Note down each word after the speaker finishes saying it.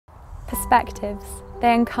Perspectives,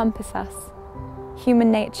 they encompass us.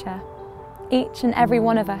 Human nature. Each and every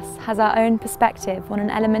one of us has our own perspective on an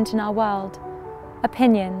element in our world.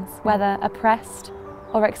 Opinions, whether oppressed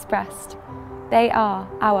or expressed, they are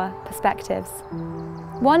our perspectives.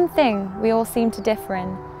 One thing we all seem to differ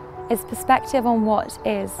in is perspective on what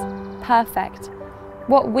is perfect,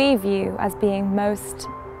 what we view as being most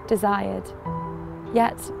desired.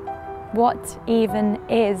 Yet, what even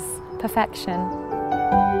is perfection?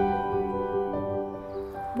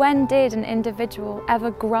 When did an individual ever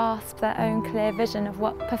grasp their own clear vision of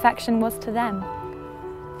what perfection was to them?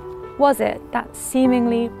 Was it that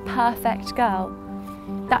seemingly perfect girl,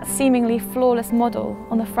 that seemingly flawless model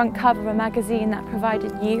on the front cover of a magazine that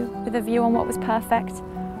provided you with a view on what was perfect?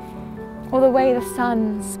 Or the way the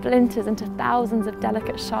sun splinters into thousands of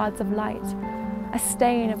delicate shards of light, a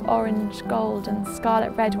stain of orange, gold and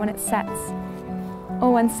scarlet red when it sets?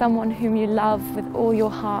 Or when someone whom you love with all your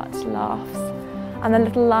heart laughs, and the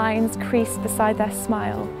little lines crease beside their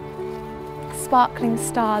smile, sparkling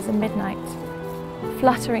stars in midnight,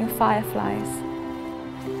 fluttering fireflies.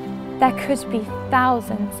 There could be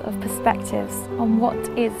thousands of perspectives on what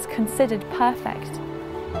is considered perfect.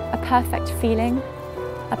 A perfect feeling,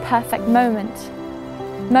 a perfect moment,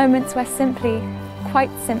 moments where simply,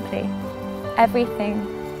 quite simply, everything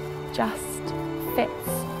just fits.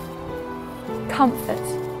 Comfort,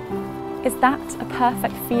 is that a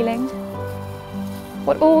perfect feeling?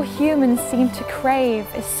 What all humans seem to crave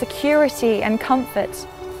is security and comfort.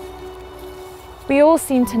 We all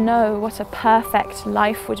seem to know what a perfect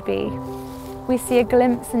life would be. We see a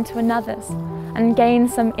glimpse into another's and gain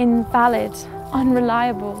some invalid,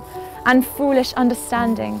 unreliable and foolish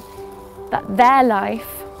understanding that their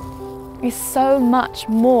life is so much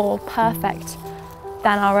more perfect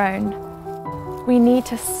than our own. We need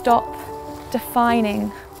to stop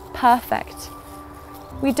defining perfect.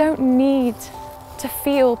 We don't need to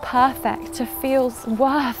feel perfect, to feel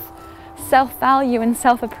worth, self-value and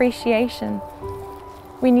self-appreciation.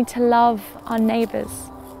 We need to love our neighbours,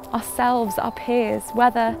 ourselves, our peers,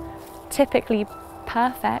 whether typically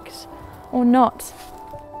perfect or not.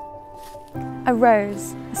 A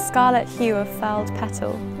rose, a scarlet hue of furled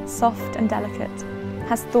petal, soft and delicate,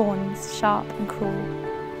 has thorns, sharp and cruel.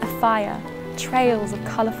 A fire, trails of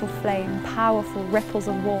colourful flame, powerful ripples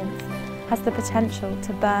of warmth, has the potential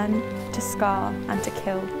to burn, to scar and to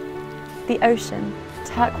kill. The ocean,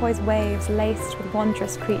 turquoise waves laced with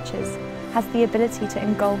wondrous creatures, has the ability to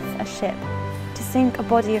engulf a ship, to sink a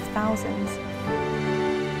body of thousands.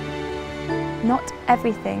 Not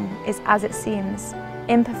everything is as it seems.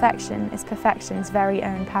 Imperfection is perfection's very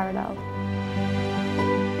own parallel.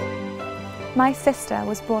 My sister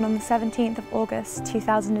was born on the 17th of August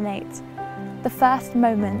 2008. The first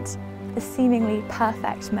moment, the seemingly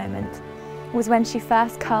perfect moment, was when she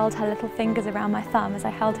first curled her little fingers around my thumb as I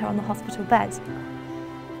held her on the hospital bed.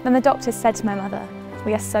 Then the doctors said to my mother,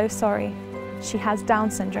 "We are so sorry, she has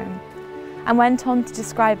Down syndrome," and went on to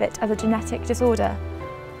describe it as a genetic disorder,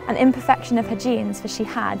 an imperfection of her genes, for she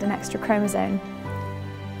had an extra chromosome.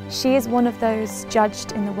 She is one of those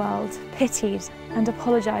judged in the world, pitied and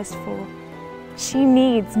apologised for. She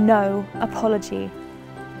needs no apology.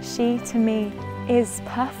 She, to me, is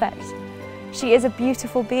perfect. She is a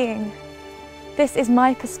beautiful being. This is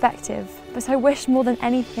my perspective, but I wish more than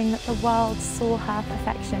anything that the world saw her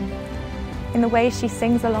perfection. In the way she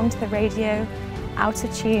sings along to the radio, out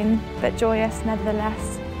of tune, but joyous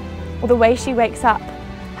nevertheless. Or the way she wakes up,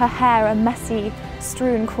 her hair a messy,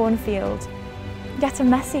 strewn cornfield, yet a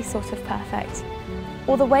messy sort of perfect.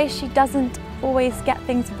 Or the way she doesn't always get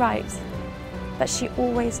things right, but she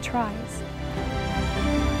always tries.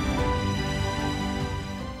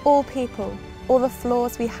 All people, all the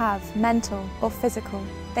flaws we have, mental or physical,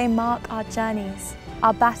 they mark our journeys,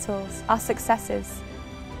 our battles, our successes.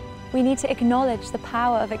 We need to acknowledge the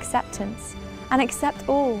power of acceptance and accept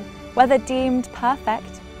all, whether deemed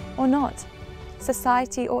perfect or not.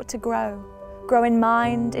 Society ought to grow in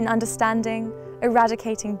mind, in understanding,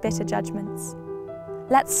 eradicating bitter judgments.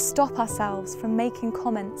 Let's stop ourselves from making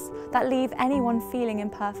comments that leave anyone feeling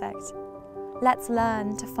imperfect. Let's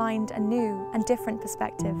learn to find a new and different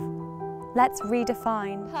perspective. Let's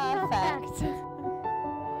redefine perfect.